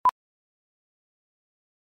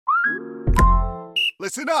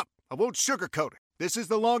Listen up. I won't sugarcoat it. This is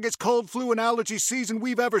the longest cold, flu, and allergy season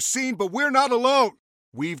we've ever seen, but we're not alone.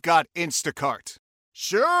 We've got Instacart.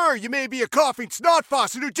 Sure, you may be a coughing snot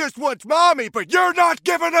faucet who just wants mommy, but you're not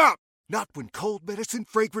giving up. Not when cold medicine,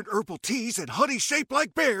 fragrant herbal teas, and honey shaped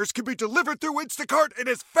like bears can be delivered through Instacart in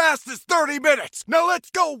as fast as 30 minutes. Now let's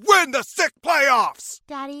go win the sick playoffs.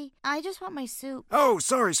 Daddy, I just want my soup. Oh,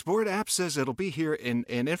 sorry, Sport. App says it'll be here in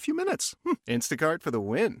a few minutes. Instacart for the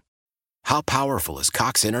win. How powerful is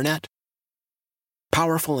Cox Internet?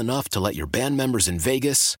 Powerful enough to let your band members in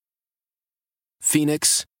Vegas,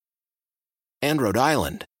 Phoenix, and Rhode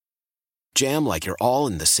Island jam like you're all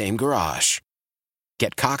in the same garage.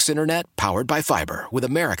 Get Cox Internet powered by fiber with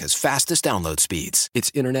America's fastest download speeds.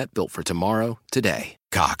 It's internet built for tomorrow, today.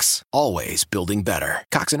 Cox, always building better.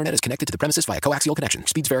 Cox Internet is connected to the premises via coaxial connection.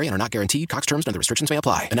 Speeds vary and are not guaranteed. Cox terms and other restrictions may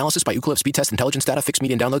apply. Analysis by Ookla Speed Test Intelligence Data. Fixed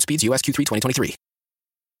median download speeds. US Q3 2023.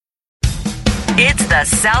 It's the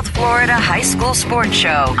South Florida High School Sports Show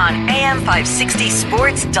on AM 560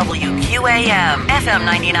 Sports WQAM, FM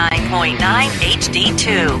 99.9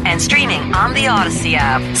 HD2, and streaming on the Odyssey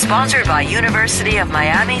app. Sponsored by University of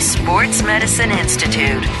Miami Sports Medicine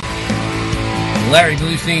Institute. Larry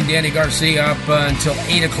Blustein, Danny Garcia up until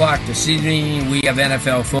 8 o'clock this evening. We have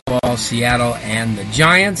NFL football, Seattle and the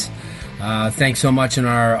Giants. Thanks so much in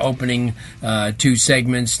our opening two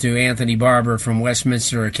segments to Anthony Barber from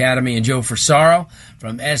Westminster Academy and Joe Frisaro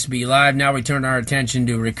from SB Live. Now we turn our attention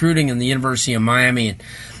to recruiting in the University of Miami. And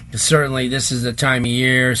certainly this is the time of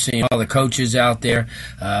year, seeing all the coaches out there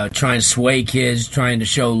trying to sway kids, trying to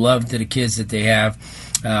show love to the kids that they have.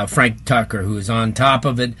 Frank Tucker, who is on top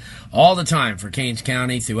of it all the time for Kings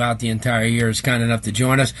County throughout the entire year, is kind enough to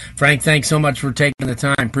join us. Frank, thanks so much for taking the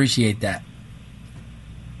time. Appreciate that.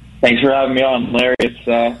 Thanks for having me on, Larry.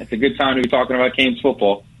 It's a good time to be talking about Canes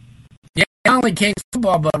football. Yeah, not only Canes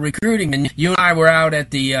football, but recruiting. And you and I were out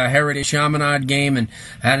at the Heritage Chaminade game and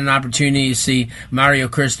had an opportunity to see Mario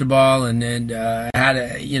Cristobal and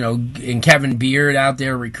and Kevin Beard out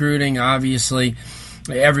there recruiting. Obviously,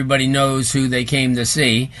 everybody knows who they came to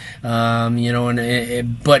see, but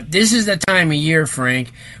this is the time of year,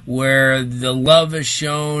 Frank, where the love is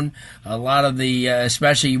shown. A lot of the,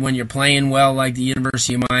 especially when you're playing well, like the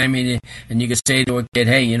University of Miami, and you can say to a kid,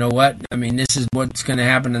 "Hey, you know what? I mean, this is what's going to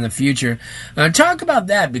happen in the future." Talk about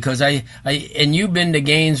that, because and you've been to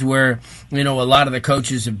games where a lot of the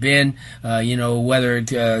coaches have been, whether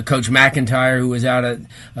it's Coach McIntyre, who was out at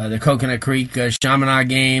the Coconut Creek Chaminade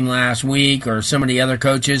game last week, or some of the other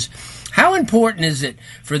coaches. How important is it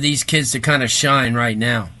for these kids to kind of shine right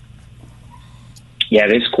now? Yeah,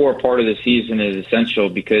 this core part of the season is essential,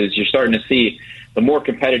 because you're starting to see the more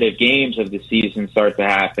competitive games of the season start to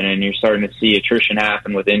happen, and you're starting to see attrition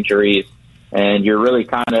happen with injuries, and you're really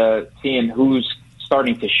kind of seeing who's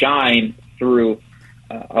starting to shine through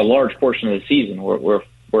a large portion of the season.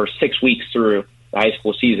 We're 6 weeks through the high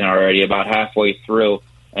school season already, about halfway through.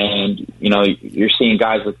 And, you're seeing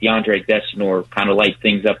guys like DeAndre Desinor kind of light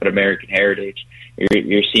things up at American Heritage.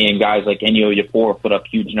 You're seeing guys like Enyo Yapor put up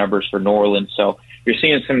huge numbers for New Orleans. So you're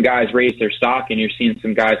seeing some guys raise their stock, and you're seeing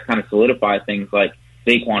some guys kind of solidify things, like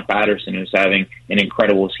Zaquan Patterson, who's having an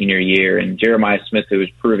incredible senior year, and Jeremiah Smith, who is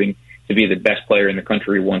proving to be the best player in the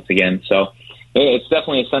country once again. So it's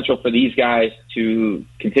definitely essential for these guys to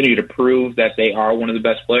continue to prove that they are one of the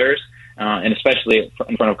best players, and especially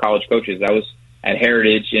in front of college coaches. I was at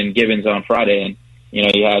Heritage and Gibbons on Friday, and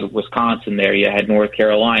you had Wisconsin there, you had North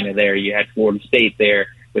Carolina there, you had Florida State there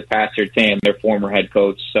with Pat Surtain, their former head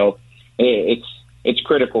coach. So it's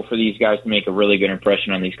critical for these guys to make a really good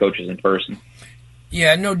impression on these coaches in person.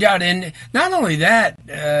 Yeah, no doubt. And not only that,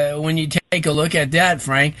 when you take a look at that,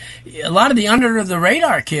 Frank, a lot of the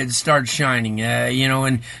under-the-radar kids start shining,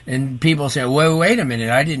 and people say, well, wait a minute,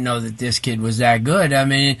 I didn't know that this kid was that good. I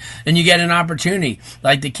mean, and you get an opportunity,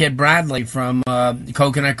 like the kid Bradley from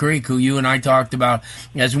Coconut Creek, who you and I talked about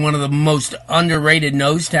as one of the most underrated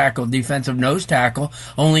defensive nose tackle,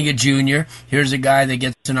 only a junior. Here's a guy that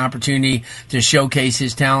gets an opportunity to showcase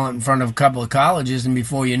his talent in front of a couple of colleges, and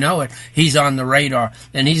before you know it, he's on the radar.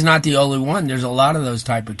 And he's not the only one. There's a lot of those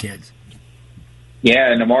type of kids.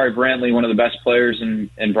 Yeah, and Amari Brantley, one of the best players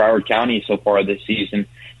in Broward County so far this season,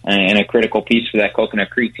 and a critical piece for that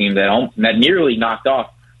Coconut Creek team that nearly knocked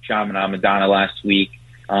off Chaminade Madonna last week,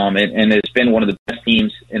 and it's been one of the best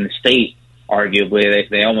teams in the state, arguably.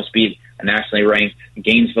 They almost beat a nationally ranked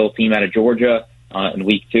Gainesville team out of Georgia in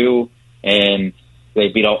week 2, and they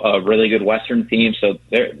beat a really good Western team. So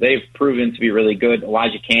they've proven to be really good.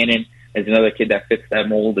 Elijah Cannon is another kid that fits that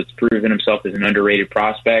mold, that's proven himself as an underrated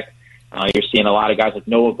prospect. You're seeing a lot of guys like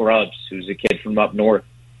Noah Grubbs, who's a kid from up north,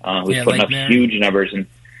 who's putting up huge numbers. And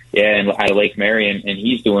Yeah, and out of Lake Mary, and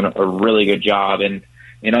he's doing a really good job. And,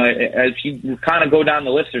 as you kind of go down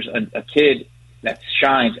the list, there's a kid that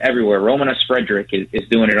shines everywhere. Romanos Frederick is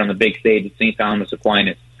doing it on the big stage at St. Thomas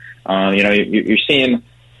Aquinas. You're seeing,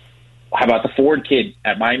 how about the Ford kid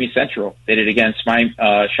at Miami Central? Did it against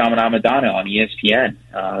Chaminade Madonna on ESPN.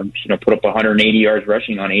 Put up 180 yards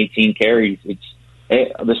rushing on 18 carries.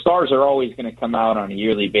 The stars are always going to come out on a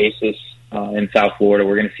yearly basis in South Florida.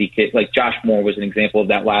 We're going to see kids like Josh Moore was an example of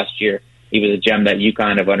that last year. He was a gem that you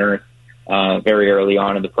kind of unearthed very early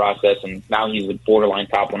on in the process, and now he's a borderline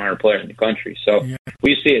top 100 player in the country. So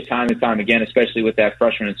we see it time and time again, especially with that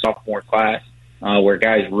freshman and sophomore class, where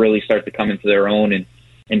guys really start to come into their own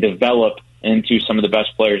and develop into some of the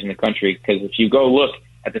best players in the country. Because if you go look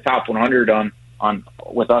at the top 100 on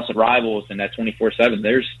with us at Rivals and at 24/7,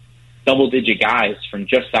 there's double-digit guys from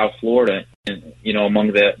just South Florida, and, among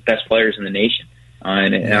the best players in the nation.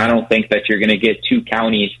 And I don't think that you're going to get two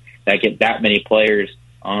counties that get that many players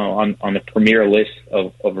on the premier list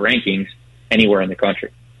of rankings anywhere in the country.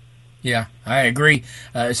 Yeah, I agree,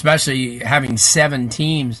 especially having 7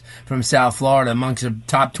 teams from South Florida amongst the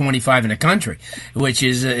top 25 in the country, which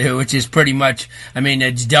is pretty much,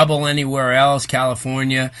 it's double anywhere else,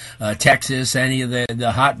 California, Texas, any of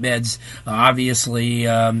the hotbeds. Obviously,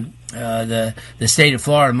 the state of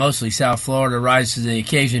Florida, mostly South Florida, rises to the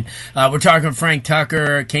occasion. We're talking Frank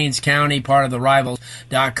Tucker, Keynes County, part of the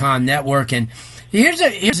Rivals.com network. And here's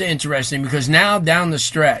interesting, because now down the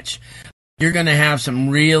stretch, you're going to have some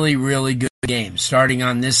really, really good games. Starting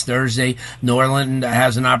on this Thursday, Norland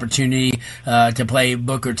has an opportunity to play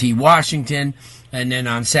Booker T. Washington. And then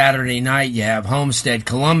on Saturday night, you have Homestead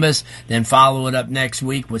Columbus. Then follow it up next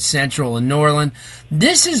week with Central and Norland.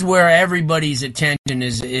 This is where everybody's attention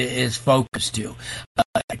is focused to.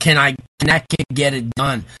 Can that kid get it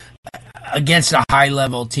done against a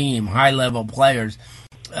high-level team, high-level players?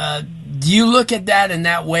 Do you look at that in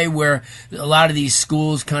that way, where a lot of these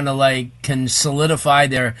schools kind of like can solidify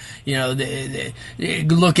their,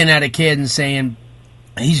 looking at a kid and saying,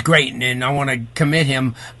 he's great and I want to commit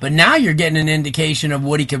him, but now you're getting an indication of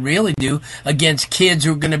what he could really do against kids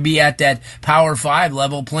who are going to be at that Power 5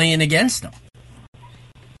 level playing against them?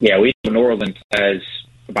 Yeah, New Orleans has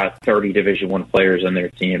about 30 Division I players on their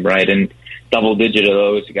team, right? And double-digit of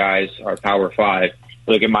those guys are Power 5.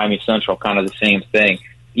 Look at Miami Central, kind of the same thing.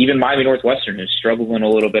 Even Miami Northwestern, who's struggling a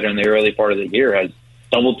little bit in the early part of the year, has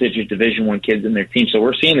double-digit Division I kids in their team. So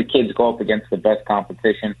we're seeing the kids go up against the best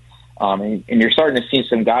competition. And you're starting to see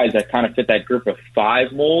some guys that kind of fit that group of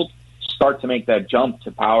 5 mold start to make that jump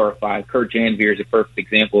to Power 5. Kurt Janvier is a perfect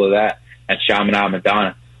example of that at Chaminade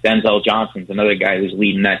Madonna. Denzel Johnson's another guy who's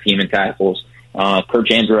leading that team in tackles. Kurt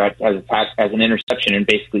Janvier has an interception in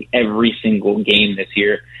basically every single game this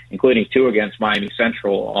year, including 2 against Miami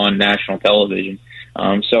Central on national television.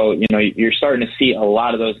 So you're starting to see a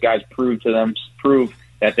lot of those guys prove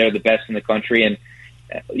that they're the best in the country. And,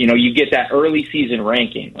 you get that early season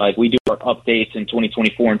ranking. Like we do our updates in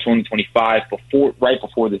 2024 and 2025 right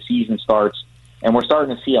before the season starts. And we're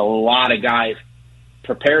starting to see a lot of guys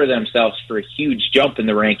prepare themselves for a huge jump in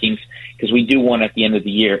the rankings, because we do one at the end of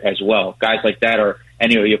the year as well. Guys like that are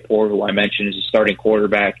Enio Yapor, who I mentioned is a starting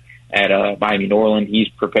quarterback at Miami Norland. He's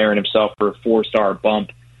preparing himself for a 4-star bump.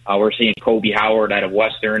 We're seeing Kobe Howard out of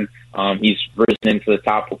Western. He's risen into the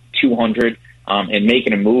top 200 and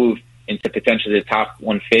making a move into potentially the top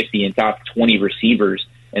 150 and top 20 receivers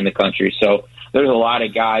in the country. So there's a lot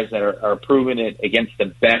of guys that are proving it against the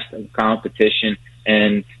best of competition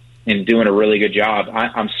and doing a really good job.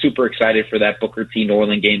 I'm super excited for that Booker T.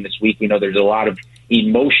 Norland game this week. There's a lot of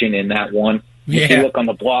emotion in that one. Yeah. If you look on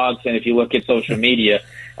the blogs and if you look at social media,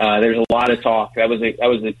 there's a lot of talk.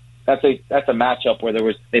 That's a matchup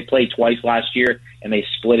where they played twice last year and they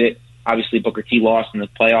split it. Obviously, Booker T lost in the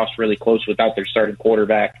playoffs really close without their starting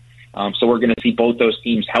quarterback. So we're going to see both those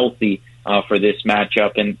teams healthy for this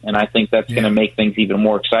matchup, and I think that's going to make things even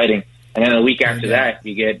more exciting. And then the week after that,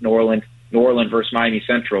 you get Norland versus Miami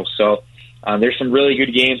Central. So there's some really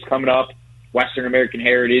good games coming up. Western American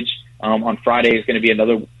Heritage on Friday is going to be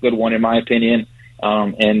another good one, in my opinion.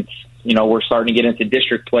 And we're starting to get into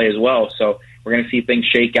district play as well. So we're going to see things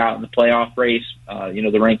shake out in the playoff race. The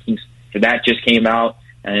rankings for that just came out,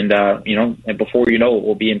 and and before you know it,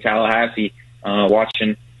 we'll be in Tallahassee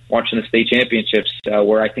watching the state championships,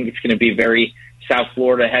 where I think it's going to be very South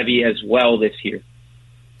Florida heavy as well this year.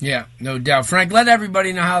 Yeah, no doubt. Frank, let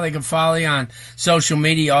everybody know how they can follow you on social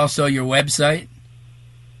media, also your website.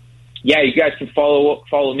 Yeah, you guys can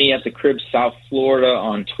follow me at the Crib South Florida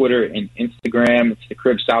on Twitter and Instagram. It's the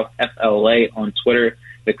Crib South FLA on Twitter.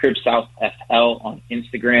 the Crib South FL on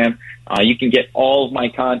Instagram. You can get all of my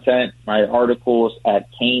content, my articles at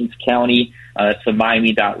Canes County. That's the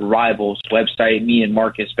Miami.Rivals website. Me and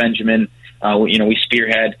Marcus Benjamin, we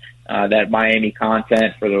spearhead that Miami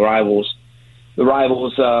content for the Rivals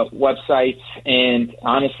website. And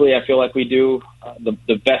honestly, I feel like we do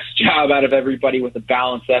the best job out of everybody with a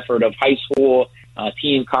balanced effort of high school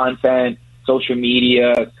team content, social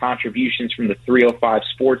media, contributions from the 305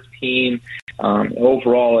 sports team.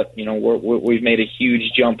 Overall, we've made a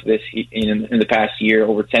huge jump in the past year,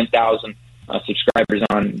 over 10,000 subscribers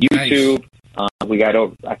on YouTube. Nice. We got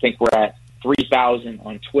over, I think we're at 3,000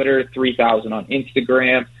 on Twitter, 3,000 on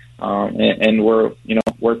Instagram, and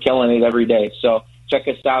we're killing it every day. So check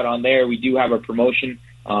us out on there. We do have a promotion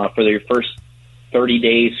for your first 30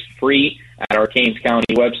 days free at our Canes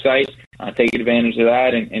County website. Take advantage of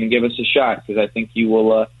that and give us a shot, because I think you'll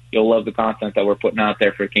love the content that we're putting out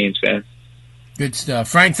there for Canes fans. Good stuff.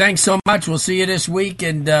 Frank, thanks so much. We'll see you this week,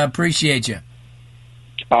 and appreciate you.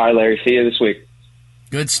 All right, Larry. See you this week.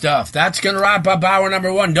 Good stuff. That's going to wrap up hour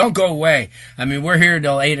number one. Don't go away. I mean, we're here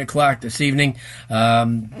till 8 o'clock this evening.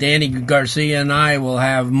 Danny Garcia and I will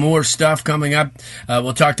have more stuff coming up.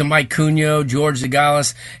 We'll talk to Mike Cunio, George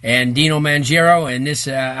Zagalis, and Dino Mangiero in this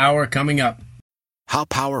hour coming up. How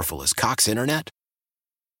powerful is Cox Internet?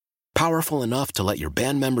 Powerful enough to let your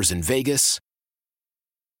band members in Vegas,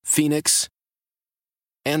 Phoenix,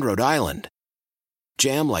 and Rhode Island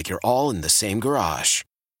jam like you're all in the same garage.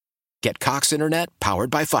 Get Cox Internet powered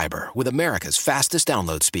by fiber with America's fastest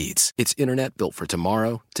download speeds. It's internet built for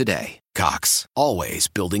tomorrow, today. Cox, always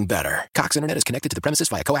building better. Cox Internet is connected to the premises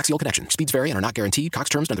via coaxial connection. Speeds vary and are not guaranteed. Cox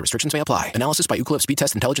terms and other restrictions may apply. Analysis by Ookla Speed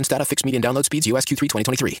Test Intelligence Data. Fixed median download speeds. US Q3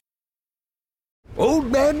 2023.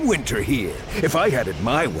 Old Man Winter here. If I had it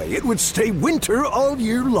my way, it would stay winter all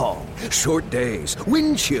year long. Short days,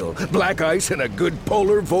 wind chill, black ice, and a good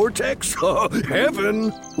polar vortex. Oh,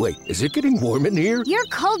 heaven. Wait, is it getting warm in here? Your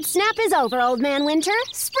cold snap is over, Old Man Winter.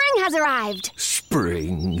 Spring has arrived.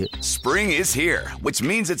 Spring. Spring is here, which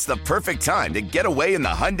means it's the perfect time to get away in the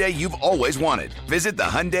Hyundai you've always wanted. Visit the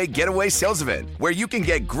Hyundai Getaway Sales Event, where you can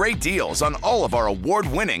get great deals on all of our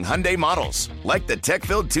award-winning Hyundai models, like the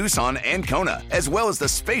tech-filled Tucson and Kona, as well as the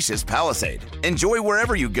spacious Palisade. Enjoy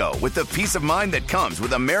wherever you go with the peace of mind that comes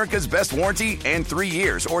with America's best warranty and 3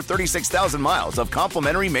 years or 36,000 miles of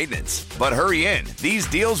complimentary maintenance. But hurry in, these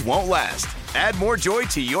deals won't last. Add more joy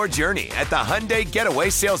to your journey at the Hyundai Getaway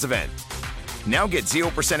Sales Event. Now get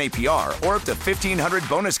 0% APR or up to $1,500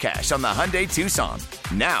 bonus cash on the Hyundai Tucson.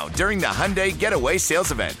 Now, during the Hyundai Getaway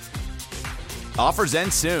Sales Event. Offers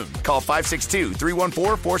end soon. Call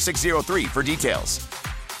 562-314-4603 for details.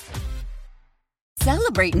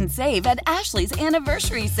 Celebrate and save at Ashley's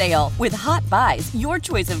Anniversary Sale. With Hot Buys, your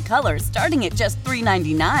choice of colors starting at just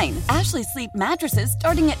 $3.99. Ashley Sleep mattresses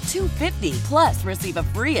starting at $2.50. Plus, receive a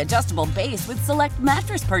free adjustable base with select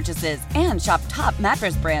mattress purchases. And shop top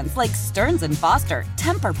mattress brands like Stearns & Foster,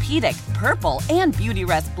 Tempur-Pedic, Purple, and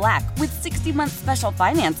Beautyrest Black with 60-month special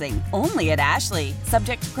financing. Only at Ashley.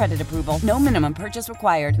 Subject to credit approval. No minimum purchase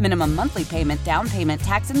required. Minimum monthly payment, down payment,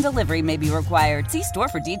 tax, and delivery may be required. See store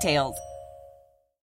for details.